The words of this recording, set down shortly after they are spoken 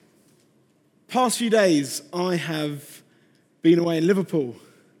Past few days, I have been away in Liverpool.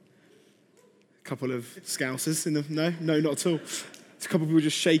 A couple of scousers in the, no, not at all. It's a couple of people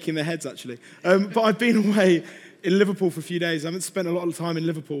just shaking their heads, actually. But I've been away in Liverpool for a few days. I haven't spent a lot of time in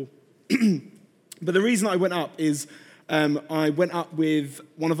Liverpool. But the reason I went up is I went up with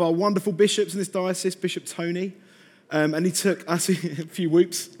one of our wonderful bishops in this diocese, Bishop Tony. And he took, I see a few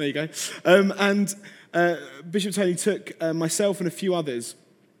whoops, there you go. Bishop Tony took myself and a few others.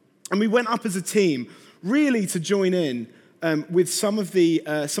 And we went up as a team, really to join in with some of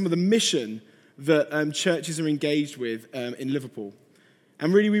the mission that churches are engaged with in Liverpool.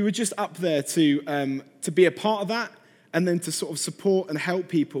 And really, we were just up there to be a part of that, and then to sort of support and help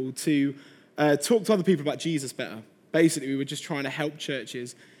people to talk to other people about Jesus better. Basically, we were just trying to help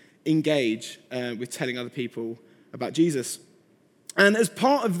churches engage with telling other people about Jesus. And as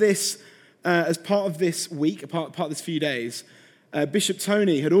part of this week, part of this few days, Bishop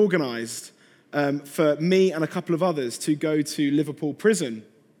Tony had organised for me and a couple of others to go to Liverpool Prison,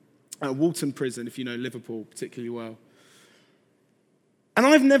 Walton Prison, if you know Liverpool particularly well. And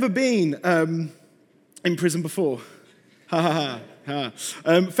I've never been in prison before. Ha ha ha.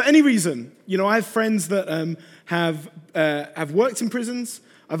 For any reason, I have friends that have worked in prisons.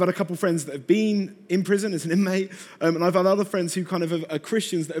 I've had a couple of friends that have been in prison as an inmate, and I've had other friends who kind of are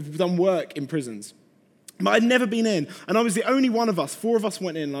Christians that have done work in prisons. But I'd never been in, and I was the only one of us. 4 of us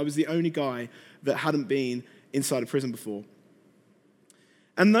went in, and I was the only guy that hadn't been inside a prison before.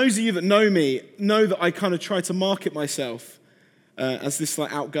 And those of you that know me know that I kind of try to market myself as this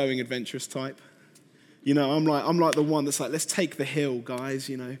like outgoing, adventurous type. I'm like the one that's like, let's take the hill, guys.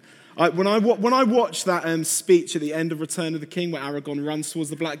 When I watched that speech at the end of Return of the King, where Aragorn runs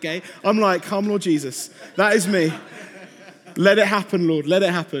towards the Black Gate, I'm like, come, Lord Jesus, that is me. Let it happen, Lord, let it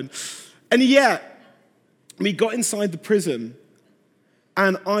happen. And yet, we got inside the prison,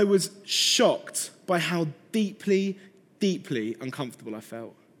 and I was shocked by how deeply, deeply uncomfortable I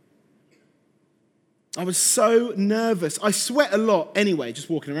felt. I was so nervous. I sweat a lot anyway, just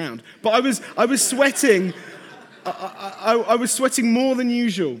walking around. But I was sweating. I was sweating more than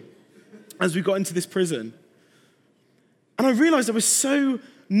usual as we got into this prison. And I realized I was so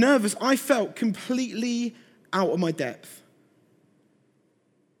nervous. I felt completely out of my depth.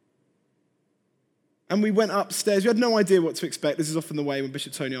 And we went upstairs. We had no idea what to expect. This is often the way when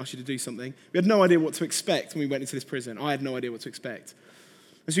Bishop Tony asks you to do something. We had no idea what to expect when we went into this prison. I had no idea what to expect.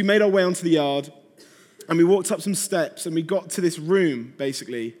 As we made our way onto the yard, and we walked up some steps, and we got to this room,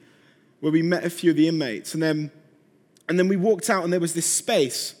 basically, where we met a few of the inmates. And then we walked out, and there was this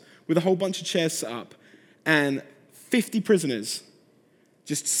space with a whole bunch of chairs set up, and 50 prisoners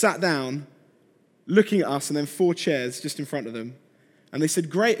just sat down, looking at us, and then 4 chairs just in front of them. And they said,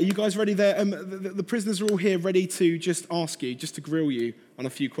 great, are you guys ready there? The prisoners are all here ready to just ask you, just to grill you on a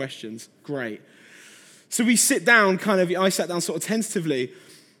few questions. Great. So we sit down I sat down sort of tentatively.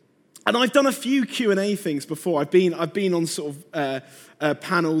 And I've done a few Q&A things before. I've been on sort of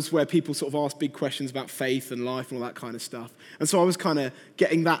panels where people sort of ask big questions about faith and life and all that kind of stuff. And so I was kind of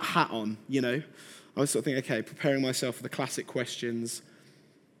getting that hat on, I was sort of thinking, okay, preparing myself for the classic questions.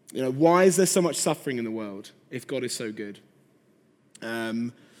 Why is there so much suffering in the world if God is so good?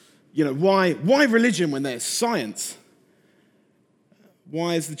 Why religion when there's science?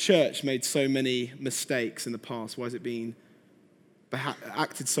 Why has the church made so many mistakes in the past? Why has it been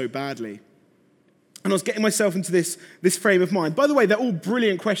acted so badly? And I was getting myself into this frame of mind. By the way, they're all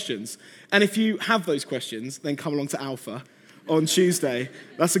brilliant questions. And if you have those questions, then come along to Alpha on Tuesday.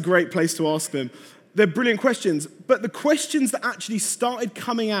 That's a great place to ask them. They're brilliant questions. But the questions that actually started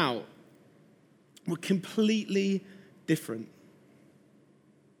coming out were completely different.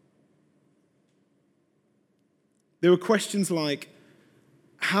 There were questions like,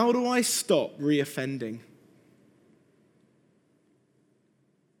 how do I stop reoffending?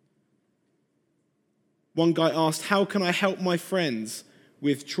 One guy asked, how can I help my friends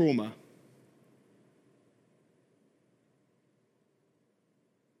with trauma?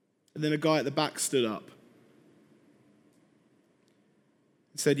 And then a guy at the back stood up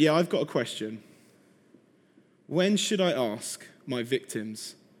and said, yeah, I've got a question. When should I ask my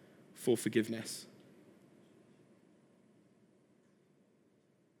victims for forgiveness?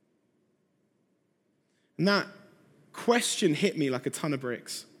 And that question hit me like a ton of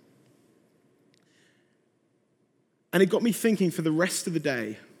bricks. And it got me thinking for the rest of the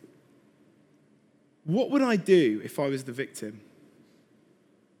day, what would I do if I was the victim?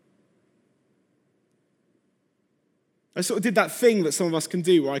 I sort of did that thing that some of us can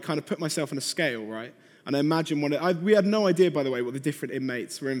do where I kind of put myself on a scale, right? And I imagine we had no idea, by the way, what the different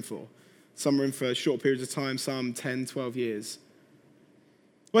inmates were in for. Some were in for short periods of time, some 10, 12 years.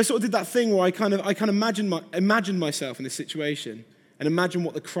 Well, I sort of did that thing where I kind of imagined myself in this situation and imagined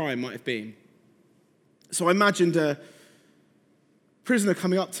what the crime might have been. So I imagined a prisoner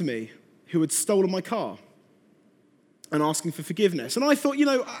coming up to me who had stolen my car and asking for forgiveness. And I thought,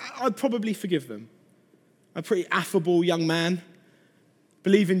 I'd probably forgive them. I'm a pretty affable young man,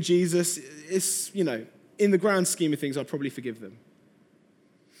 believe in Jesus. It's, in the grand scheme of things, I'd probably forgive them.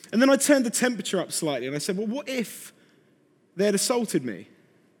 And then I turned the temperature up slightly and I said, well, what if they had assaulted me?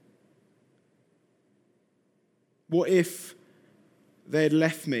 What if they had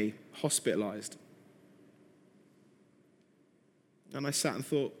left me hospitalized? And I sat and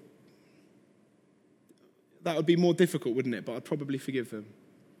thought, that would be more difficult, wouldn't it? But I'd probably forgive them.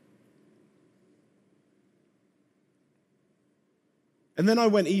 And then I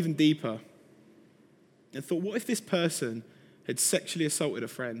went even deeper and thought, what if this person had sexually assaulted a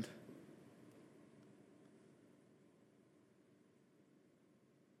friend?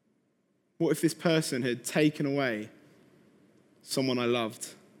 What if this person had taken away someone I loved?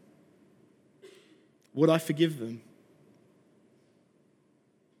 Would I forgive them?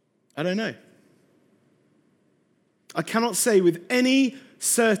 I don't know. I cannot say with any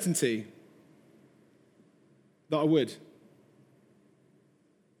certainty that I would.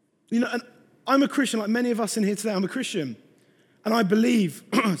 And I'm a Christian, like many of us in here today. I'm a Christian. And I believe,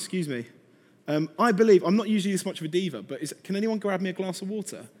 excuse me, I'm not usually this much of a diva, but can anyone grab me a glass of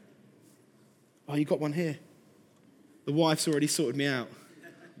water? Oh, you got one here. The wife's already sorted me out.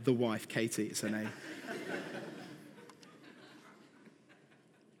 The wife, Katie, it's her name.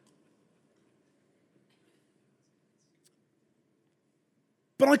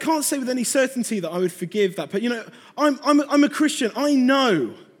 But I can't say with any certainty that I would forgive that. But I'm a Christian. I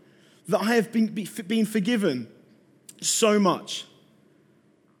know that I have been forgiven so much.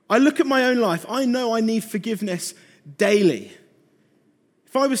 I look at my own life. I know I need forgiveness daily.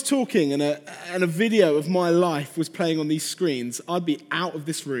 If I was talking and a video of my life was playing on these screens, I'd be out of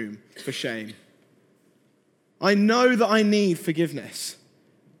this room for shame. I know that I need forgiveness.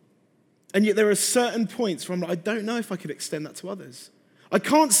 And yet there are certain points where I'm like, I don't know if I could extend that to others. I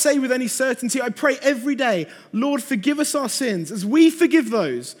can't say with any certainty. I pray every day, Lord, forgive us our sins as we forgive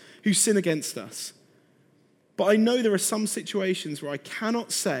those who sin against us. But I know there are some situations where I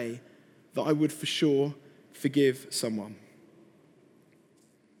cannot say that I would for sure forgive someone.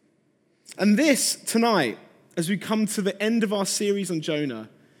 And this, tonight, as we come to the end of our series on Jonah,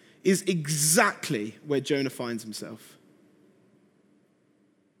 is exactly where Jonah finds himself.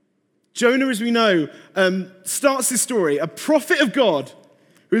 Jonah, as we know, starts this story, a prophet of God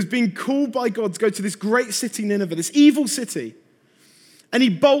who has been called by God to go to this great city, Nineveh, this evil city, and he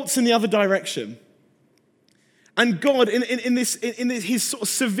bolts in the other direction. And God, in his sort of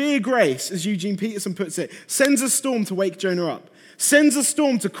severe grace, as Eugene Peterson puts it, sends a storm to wake Jonah up, sends a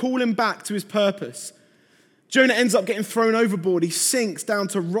storm to call him back to his purpose. Jonah ends up getting thrown overboard. He sinks down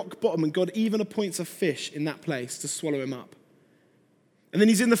to rock bottom, and God even appoints a fish in that place to swallow him up. And then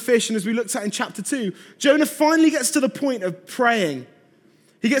he's in the fish, and as we looked at in chapter 2, Jonah finally gets to the point of praying.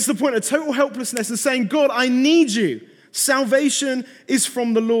 He gets to the point of total helplessness and saying, God, I need you. Salvation is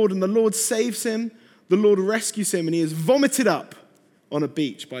from the Lord, and the Lord saves him. The Lord rescues him, and he is vomited up on a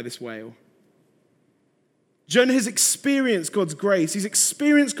beach by this whale. Jonah has experienced God's grace. He's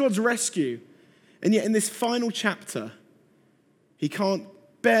experienced God's rescue. And yet in this final chapter, he can't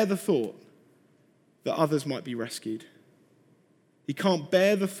bear the thought that others might be rescued. He can't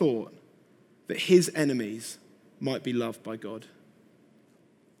bear the thought that his enemies might be loved by God.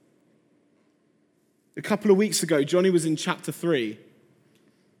 A couple of weeks ago, Johnny was in chapter 3.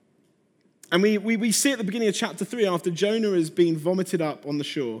 And we see at the beginning of chapter 3, after Jonah has been vomited up on the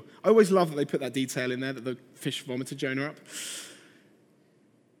shore. I always love that they put that detail in there, that the fish vomited Jonah up.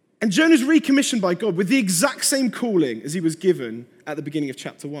 And Jonah's recommissioned by God with the exact same calling as he was given at the beginning of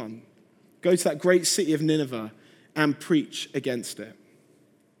chapter 1. Go to that great city of Nineveh and preach against it.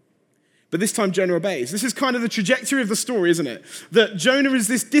 But this time Jonah obeys. This is kind of the trajectory of the story, isn't it? That Jonah is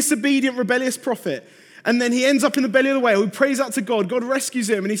this disobedient, rebellious prophet. And then he ends up in the belly of the whale. He prays out to God. God rescues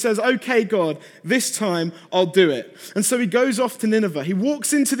him. And he says, okay, God, this time I'll do it. And so he goes off to Nineveh. He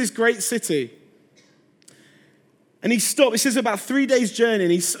walks into this great city. And he stops. He says about 3 days' journey.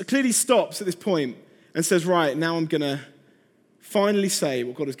 And he clearly stops at this point and says, right, now I'm going to finally say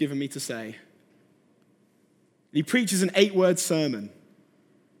what God has given me to say. And he preaches an 8-word sermon.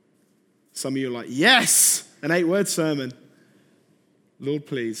 Some of you are like, yes, an 8-word sermon. Lord,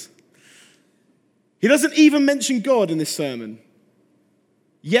 please. He doesn't even mention God in this sermon.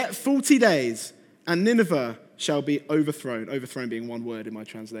 Yet 40 days and Nineveh shall be overthrown. Overthrown being one word in my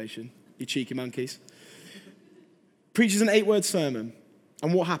translation. You cheeky monkeys. Preaches an 8-word sermon.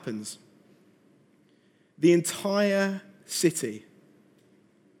 And what happens? The entire city,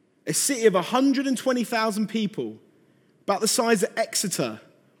 a city of 120,000 people, about the size of Exeter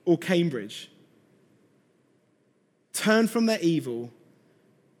or Cambridge, turn from their evil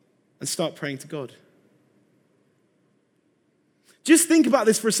and start praying to God. Just think about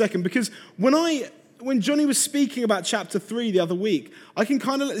this for a second, because when Johnny was speaking about chapter 3 the other week, I can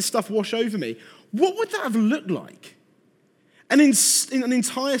kind of let this stuff wash over me. What would that have looked like? An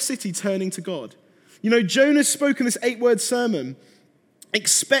entire city turning to God. You know, Jonah's spoken this 8-word sermon,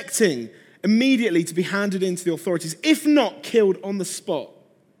 expecting immediately to be handed into the authorities, if not killed on the spot.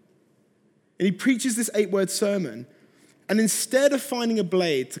 And he preaches this 8-word sermon, and instead of finding a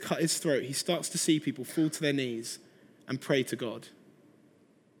blade to cut his throat, he starts to see people fall to their knees and pray to God.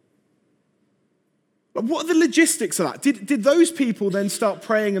 But what are the logistics of that? Did those people then start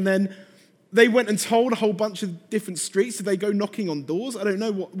praying and then they went and told a whole bunch of different streets? Did they go knocking on doors? I don't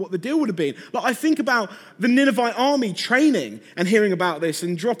know what the deal would have been. Like, I think about the Ninevite army training and hearing about this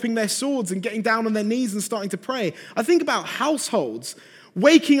and dropping their swords and getting down on their knees and starting to pray. I think about households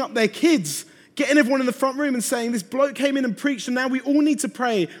waking up their kids, getting everyone in the front room and saying, this bloke came in and preached and now we all need to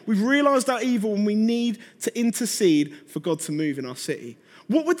pray. We've realized our evil and we need to intercede for God to move in our city.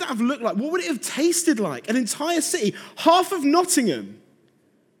 What would that have looked like? What would it have tasted like? An entire city, half of Nottingham,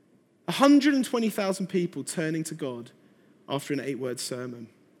 120,000 people turning to God after an 8-word sermon.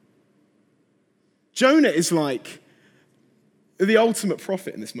 Jonah is like the ultimate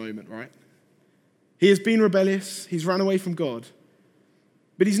prophet in this moment, right? He has been rebellious. He's run away from God.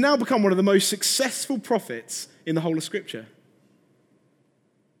 But he's now become one of the most successful prophets in the whole of Scripture.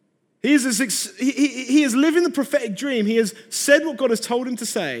 He is living the prophetic dream. He has said what God has told him to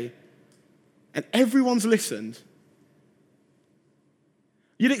say, and everyone's listened.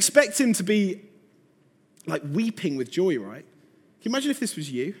 You'd expect him to be like weeping with joy, right? Can you imagine if this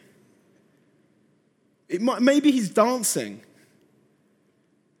was you? Maybe he's dancing.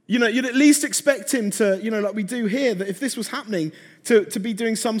 You know, you'd at least expect him to, you know, like we do here, that if this was happening, to be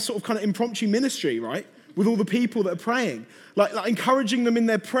doing some sort of kind of impromptu ministry, right? With all the people that are praying. Like encouraging them in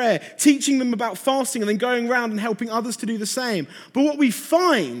their prayer, teaching them about fasting, and then going around and helping others to do the same. But what we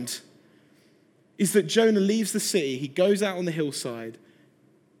find is that Jonah leaves the city, he goes out on the hillside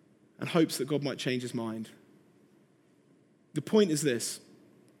and hopes that God might change his mind. The point is this.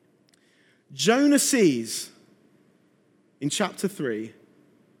 Jonah sees in chapter 3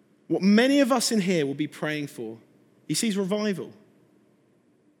 what many of us in here will be praying for. He sees revival.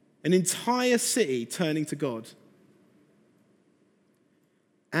 An entire city turning to God.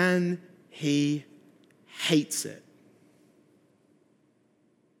 And he hates it.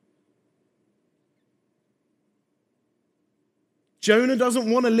 Jonah doesn't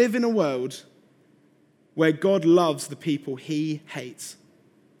want to live in a world where God loves the people he hates.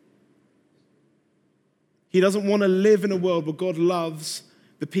 He doesn't want to live in a world where God loves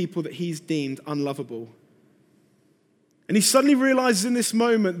the people that he's deemed unlovable. And he suddenly realizes in this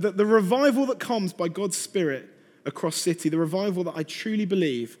moment that the revival that comes by God's Spirit across city, the revival that I truly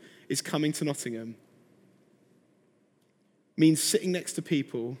believe is coming to Nottingham, means sitting next to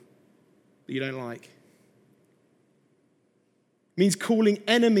people that you don't like. It means calling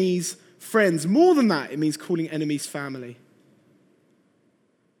enemies friends. More than that, it means calling enemies family.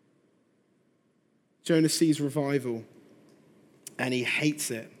 Jonah sees revival and he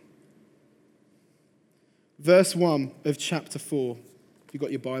hates it. Verse 1 of chapter 4, if you've got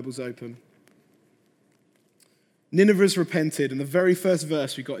your Bibles open. Nineveh has repented, and the very first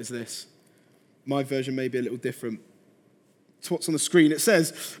verse we got is this. My version may be a little different. It's what's on the screen. It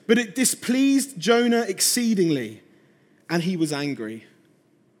says, "But it displeased Jonah exceedingly, and he was angry."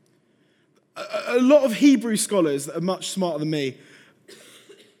 A lot of Hebrew scholars that are much smarter than me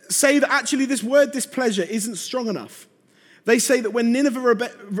say that actually this word displeasure isn't strong enough. They say that when Nineveh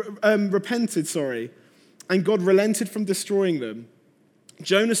repented, and God relented from destroying them,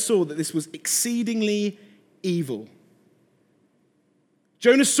 Jonah saw that this was exceedingly evil.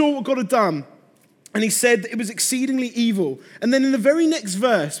 Jonah saw what God had done, and he said that it was exceedingly evil. And then in the very next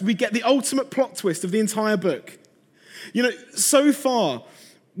verse, we get the ultimate plot twist of the entire book. You know, so far,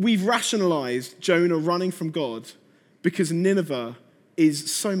 we've rationalized Jonah running from God because Nineveh is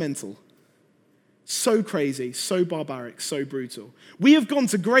so mental, so crazy, so barbaric, so brutal. We have gone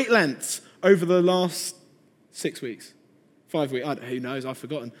to great lengths over the last 6 weeks, 5 weeks, who knows, I've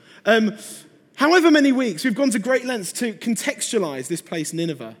forgotten. However many weeks, we've gone to great lengths to contextualize this place,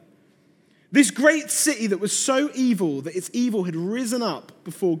 Nineveh. This great city that was so evil that its evil had risen up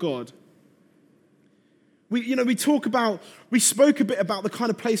before God. We spoke a bit about the kind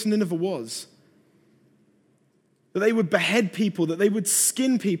of place Nineveh was. that they would behead people, that they would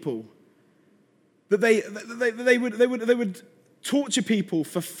skin people, that they would torture people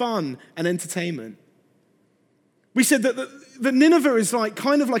for fun and entertainment. We said that Nineveh is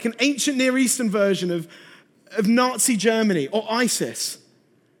kind of like an ancient Near Eastern version of Nazi Germany or ISIS.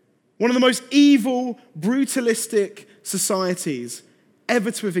 One of the most evil, brutalistic societies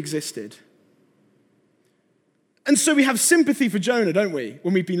ever to have existed. And so we have sympathy for Jonah, don't we,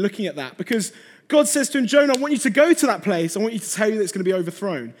 when we've been looking at that? Because God says to him, Jonah, I want you to go to that place. I want you to tell you that it's going to be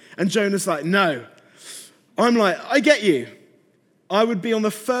overthrown. And Jonah's like, no. I'm like, I get you. I would be on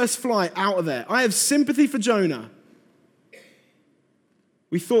the first flight out of there. I have sympathy for Jonah.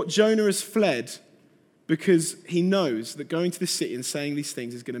 We thought Jonah has fled because he knows that going to the city and saying these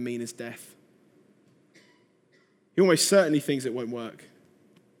things is going to mean his death. He almost certainly thinks it won't work.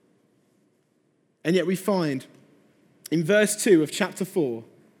 And yet we find in verse 2 of chapter 4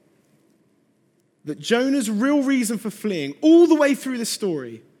 that Jonah's real reason for fleeing all the way through the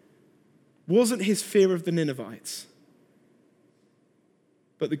story wasn't his fear of the Ninevites,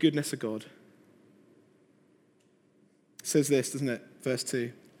 but the goodness of God. It says this, doesn't it? Verse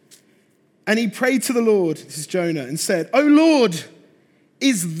 2. And he prayed to the Lord, this is Jonah, and said, "O Lord,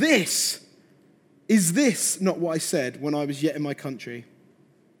 is this not what I said when I was yet in my country?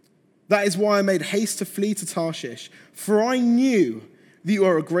 That is why I made haste to flee to Tarshish, for I knew that you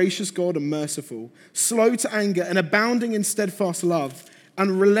are a gracious God and merciful, slow to anger and abounding in steadfast love,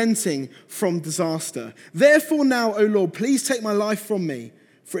 and relenting from disaster. Therefore now, O Lord, please take my life from me,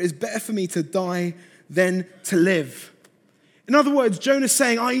 for it is better for me to die than to live." In other words, Jonah's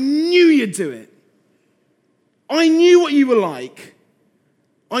saying, I knew you'd do it. I knew what you were like.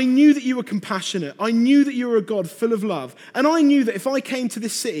 I knew that you were compassionate. I knew that you were a God full of love. And I knew that if I came to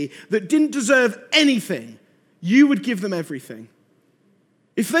this city that didn't deserve anything, you would give them everything.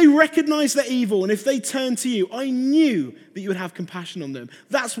 If they recognized their evil and if they turned to you, I knew that you would have compassion on them.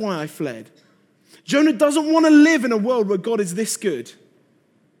 That's why I fled. Jonah doesn't want to live in a world where God is this good.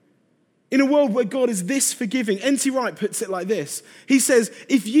 In a world where God is this forgiving. N.T. Wright puts it like this. He says,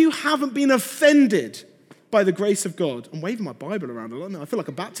 if you haven't been offended by the grace of God, I'm waving my Bible around a lot now. I feel like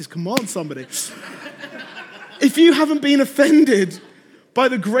a Baptist. Come on, somebody. If you haven't been offended by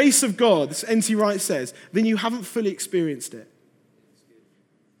the grace of God, as N.T. Wright says, then you haven't fully experienced it.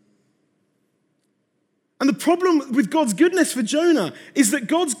 And the problem with God's goodness for Jonah is that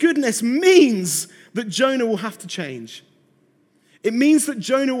God's goodness means that Jonah will have to change. It means that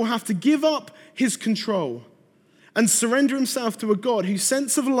Jonah will have to give up his control and surrender himself to a God whose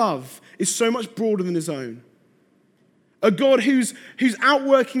sense of love is so much broader than his own. A God whose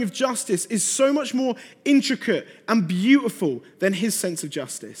outworking of justice is so much more intricate and beautiful than his sense of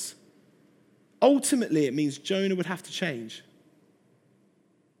justice. Ultimately, it means Jonah would have to change.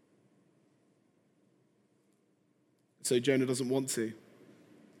 So Jonah doesn't want to.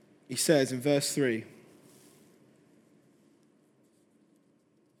 He says in verse 3,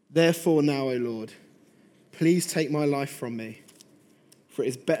 "Therefore now, O Lord, please take my life from me, for it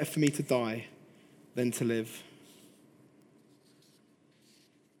is better for me to die than to live."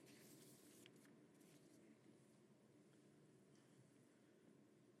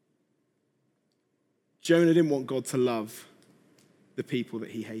 Jonah didn't want God to love the people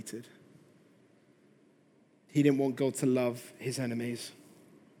that he hated. He didn't want God to love his enemies.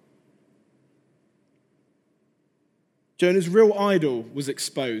 Jonah's real idol was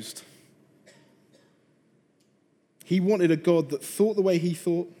exposed. He wanted a God that thought the way he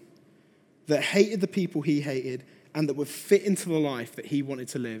thought, that hated the people he hated, and that would fit into the life that he wanted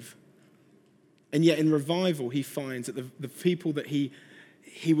to live. And yet in revival, he finds that the people that he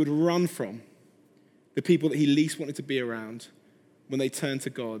would run from, the people that he least wanted to be around, when they turn to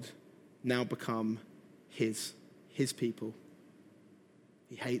God, now become his people.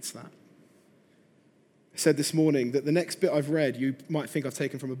 He hates that. I said this morning that the next bit I've read, you might think I've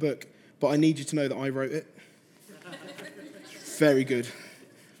taken from a book, but I need you to know that I wrote it. Very good.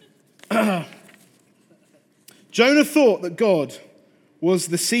 Jonah thought that God was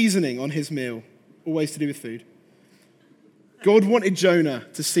the seasoning on his meal, always to do with food. God wanted Jonah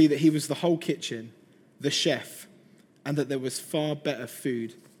to see that he was the whole kitchen, the chef, and that there was far better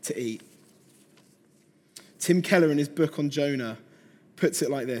food to eat. Tim Keller, in his book on Jonah, puts it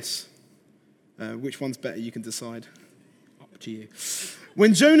like this. Which one's better, you can decide. Up to you.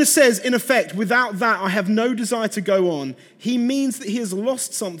 When Jonah says, in effect, "Without that I have no desire to go on," he means that he has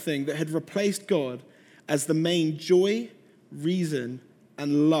lost something that had replaced God as the main joy, reason,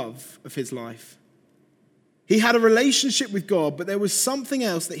 and love of his life. He had a relationship with God, but there was something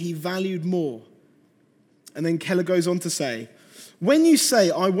else that he valued more. And then Keller goes on to say, when you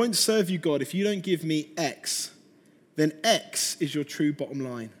say, "I won't serve you, God, if you don't give me X," then X is your true bottom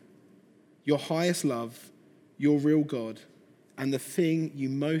line, your highest love, your real God, and the thing you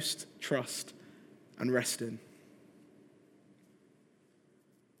most trust and rest in.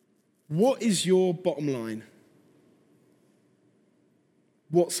 What is your bottom line?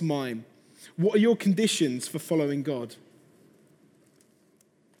 What's mine? What are your conditions for following God?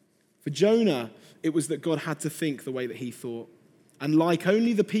 For Jonah, it was that God had to think the way that he thought and like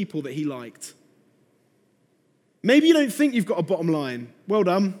only the people that he liked. Maybe you don't think you've got a bottom line. Well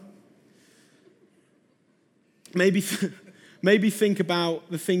done. Maybe think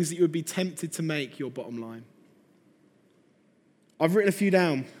about the things that you would be tempted to make your bottom line. I've written a few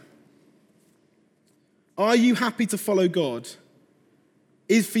down. Are you happy to follow God?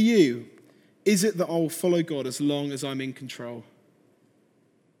 Is it that I will follow God as long as I'm in control?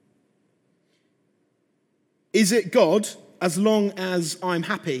 Is it God as long as I'm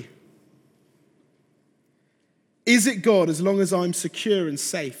happy? Is it God as long as I'm secure and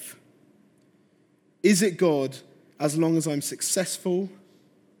safe? Is it God as long as I'm successful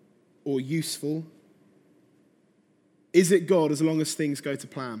or useful? Is it God as long as things go to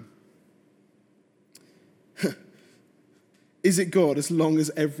plan? Is it God as long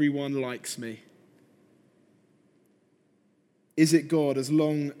as everyone likes me? Is it God as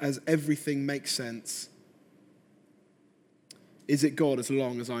long as everything makes sense? Is it God as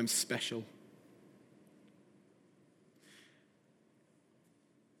long as I'm special?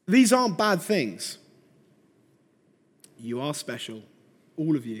 These aren't bad things. You are special,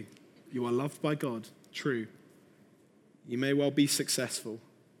 all of you. You are loved by God, true. You may well be successful.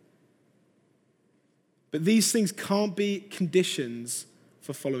 But these things can't be conditions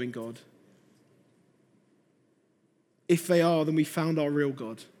for following God. If they are, then we found our real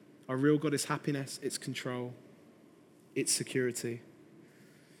God. Our real God is happiness, it's control, it's security.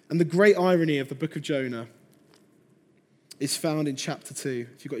 And the great irony of the book of Jonah is found in chapter 2.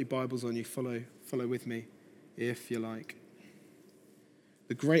 If you've got your Bibles on you, follow with me, if you like.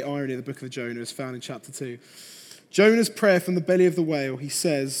 The great irony of the book of Jonah is found in chapter 2. Jonah's prayer from the belly of the whale, he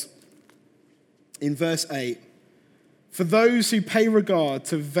says in verse 8, "For those who pay regard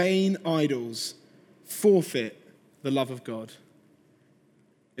to vain idols forfeit the love of God."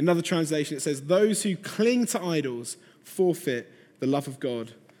 In another translation, it says, "Those who cling to idols forfeit the love of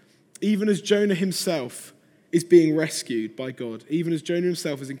God." Even as Jonah himself is being rescued by God, even as Jonah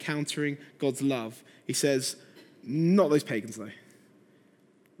himself is encountering God's love, he says, not those pagans though.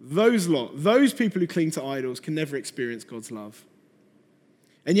 Those people who cling to idols can never experience God's love.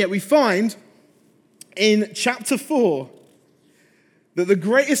 And yet we find in chapter 4 that the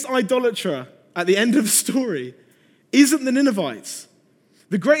greatest idolater at the end of the story isn't the Ninevites.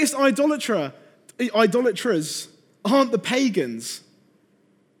 The greatest idolaters aren't the pagans.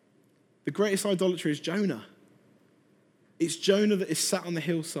 The greatest idolater is Jonah. It's Jonah that is sat on the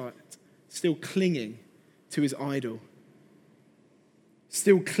hillside, still clinging to his idol,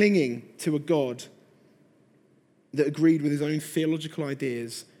 still clinging to a God that agreed with his own theological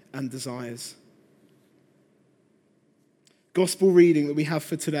ideas and desires. Gospel reading that we have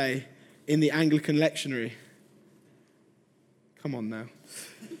for today in the Anglican lectionary, come on now,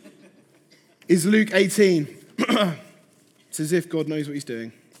 is Luke 18. It's as if God knows what he's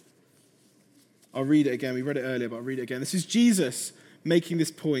doing. I'll read it again. We read it earlier, but I'll read it again. This is Jesus making this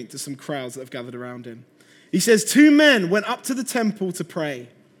point to some crowds that have gathered around him. He says, 2 men went up to the temple to pray,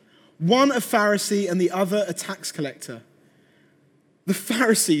 one a Pharisee and the other a tax collector. The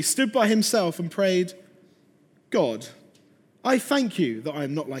Pharisee stood by himself and prayed, "God, I thank you that I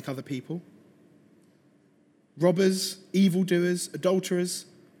am not like other people, robbers, evildoers, adulterers,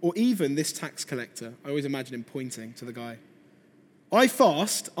 or even this tax collector." I always imagine him pointing to the guy. I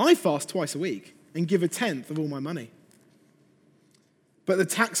fast twice a week and give 1/10 of all my money." But the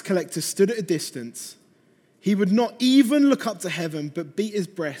tax collector stood at a distance. He would not even look up to heaven, but beat his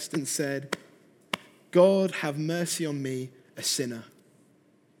breast and said, "God, have mercy on me, a sinner."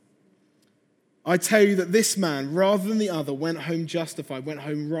 I tell you that this man, rather than the other, went home justified, went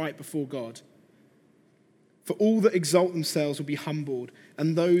home right before God. For all that exalt themselves will be humbled,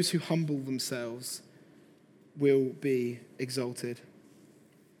 and those who humble themselves will be exalted.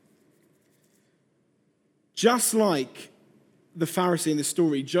 Just like the Pharisee in this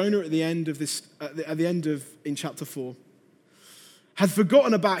story, Jonah at the end of in chapter 4, had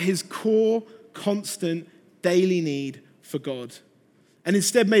forgotten about his core, constant, daily need for God, and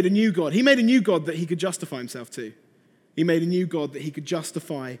instead made a new God. He made a new God that he could justify himself to. He made a new God that he could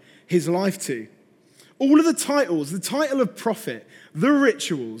justify his life to. All of the titles, the title of prophet, the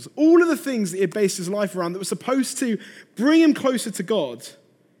rituals, all of the things that he had based his life around that were supposed to bring him closer to God,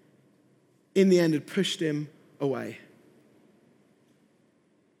 in the end had pushed him away.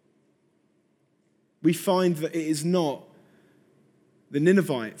 we find that it is not the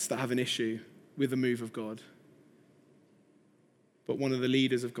Ninevites that have an issue with the move of God, but one of the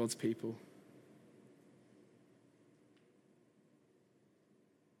leaders of God's people.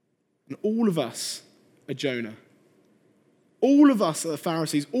 And all of us are Jonah. All of us are the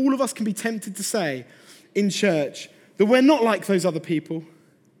Pharisees. All of us can be tempted to say in church that we're not like those other people.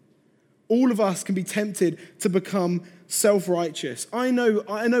 All of us can be tempted to become self-righteous. I know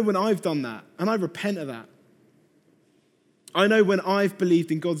when I've done that, and I repent of that. I know when I've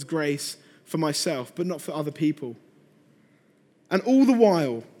believed in God's grace for myself, but not for other people. And all the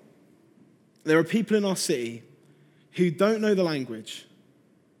while, there are people in our city who don't know the language,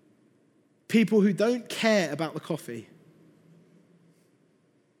 people who don't care about the coffee,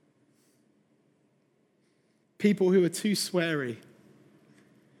 people who are too sweary,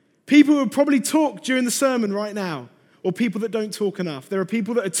 people who will probably talk during the sermon right now, or people that don't talk enough. There are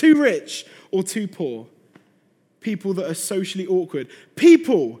people that are too rich or too poor, people that are socially awkward,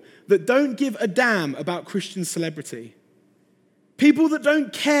 people that don't give a damn about Christian celebrity, people that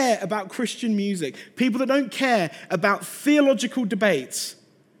don't care about Christian music, people that don't care about theological debates,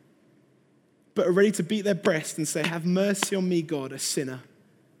 but are ready to beat their breast and say, "Have mercy on me, God, a sinner."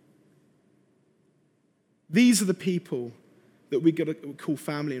 These are the people that we call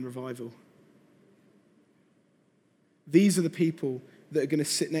family and revival. These are the people that are going to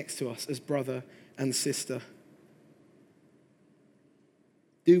sit next to us as brother and sister.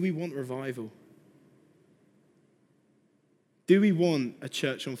 Do we want revival? Do we want a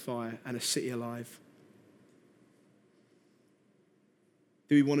church on fire and a city alive?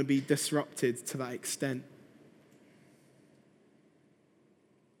 Do we want to be disrupted to that extent?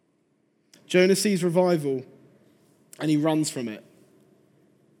 Jonah sees revival and he runs from it.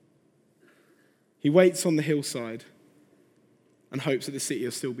 He waits on the hillside and hopes that the city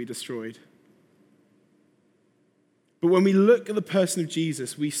will still be destroyed. But when we look at the person of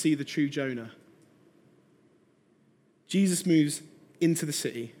Jesus, we see the true Jonah. Jesus moves into the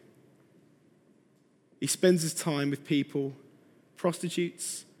city. He spends his time with people,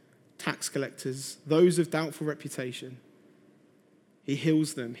 prostitutes, tax collectors, those of doubtful reputation. He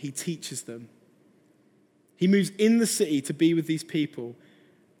heals them. He teaches them. He moves in the city to be with these people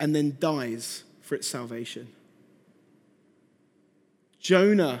and then dies for its salvation.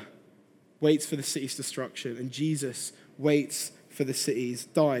 Jonah waits for the city's destruction, and Jesus waits for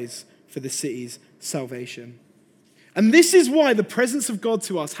dies for the city's salvation. And this is why the presence of God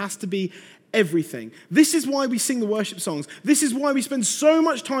to us has to be everything. This is why we sing the worship songs. This is why we spend so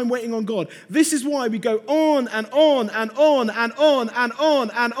much time waiting on God. This is why we go on and on and on and on and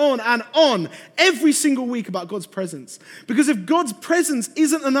on and on and on every single week about God's presence. Because if God's presence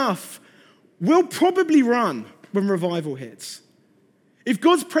isn't enough, we'll probably run when revival hits. If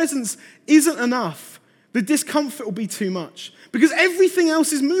God's presence isn't enough, the discomfort will be too much. Because everything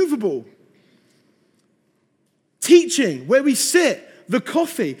else is movable. Teaching, where we sit, the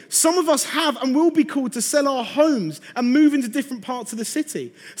coffee. Some of us have and will be called to sell our homes and move into different parts of the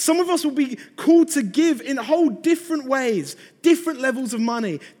city. Some of us will be called to give in whole different ways, different levels of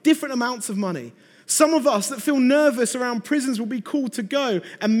money, different amounts of money. Some of us that feel nervous around prisons will be called to go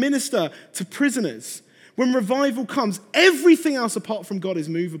and minister to prisoners. When revival comes, everything else apart from God is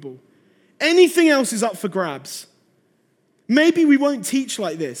movable. Anything else is up for grabs. Maybe we won't teach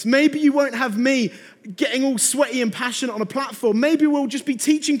like this. Maybe you won't have me getting all sweaty and passionate on a platform. Maybe we'll just be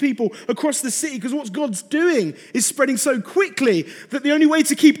teaching people across the city because what God's doing is spreading so quickly that the only way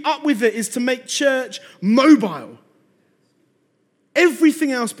to keep up with it is to make church mobile.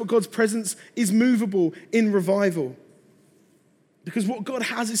 Everything else but God's presence is movable in revival. Because what God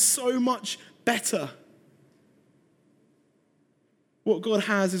has is so much better. What God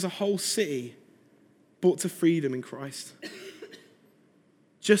has is a whole city brought to freedom in Christ.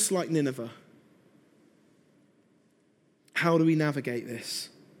 Just like Nineveh. How do we navigate this?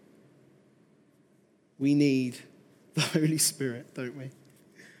 We need the Holy Spirit, don't we?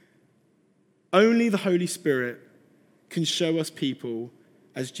 Only the Holy Spirit can show us people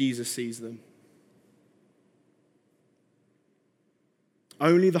as Jesus sees them.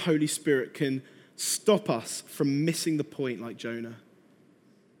 Only the Holy Spirit can stop us from missing the point like Jonah.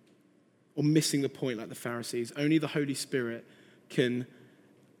 Or missing the point like the Pharisees. Only the Holy Spirit can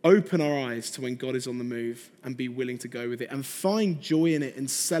open our eyes to when God is on the move and be willing to go with it and find joy in it and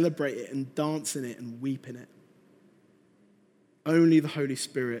celebrate it and dance in it and weep in it. Only the Holy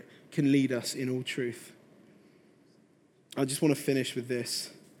Spirit can lead us in all truth. I just want to finish with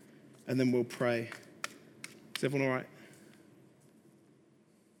this and then we'll pray. Is everyone all right?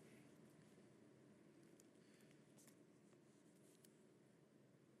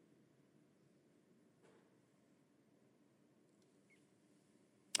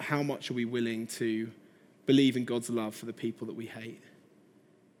 how much are we willing to believe in God's love for the people that we hate,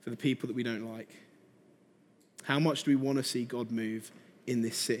 for the people that we don't like? How much do we want to see God move in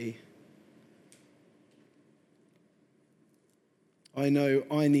this city? I know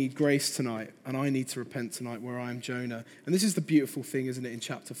I need grace tonight, and I need to repent tonight where I am Jonah. And this is the beautiful thing, isn't it, in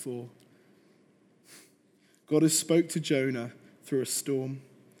chapter 4? God has spoke to Jonah through a storm.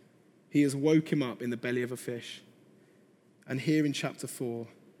 He has woke him up in the belly of a fish. And here in chapter 4,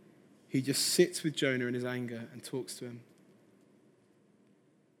 he just sits with Jonah in his anger and talks to him.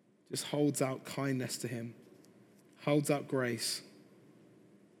 Just holds out kindness to him. Holds out grace.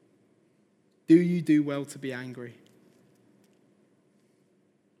 Do you do well to be angry?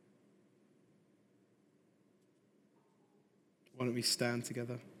 Why don't we stand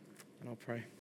together and I'll pray.